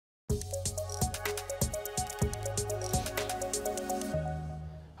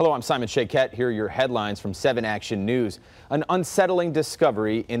Hello, I'm Simon Shaquette. Here are your headlines from 7 Action News. An unsettling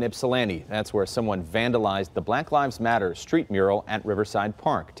discovery in Ypsilanti. That's where someone vandalized the Black Lives Matter street mural at Riverside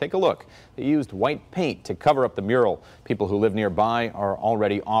Park. Take a look. They used white paint to cover up the mural. People who live nearby are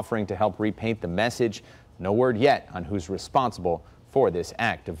already offering to help repaint the message. No word yet on who's responsible for this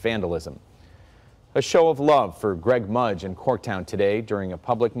act of vandalism. A show of love for Greg Mudge in Corktown today during a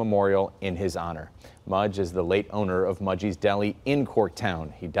public memorial in his honor. Mudge is the late owner of Mudgie's Deli in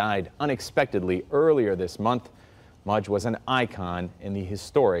Corktown. He died unexpectedly earlier this month. Mudge was an icon in the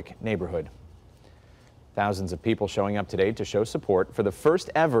historic neighborhood. Thousands of people showing up today to show support for the first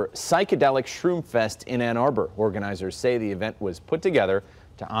ever psychedelic Shroom Fest in Ann Arbor. Organizers say the event was put together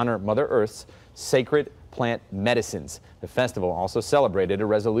to honor Mother Earth's sacred plant medicines. The festival also celebrated a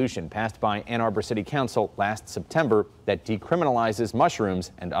resolution passed by Ann Arbor City Council last September that decriminalizes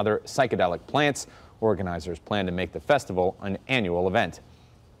mushrooms and other psychedelic plants. Organizers plan to make the festival an annual event.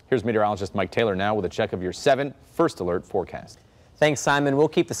 Here's meteorologist Mike Taylor now with a check of your 7 First Alert forecast. Thanks, Simon. We'll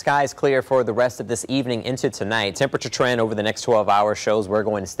keep the skies clear for the rest of this evening into tonight. Temperature trend over the next 12 hours shows we're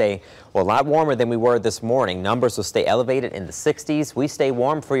going to stay a lot warmer than we were this morning. Numbers will stay elevated in the 60s. We stay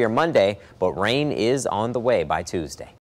warm for your Monday, but rain is on the way by Tuesday.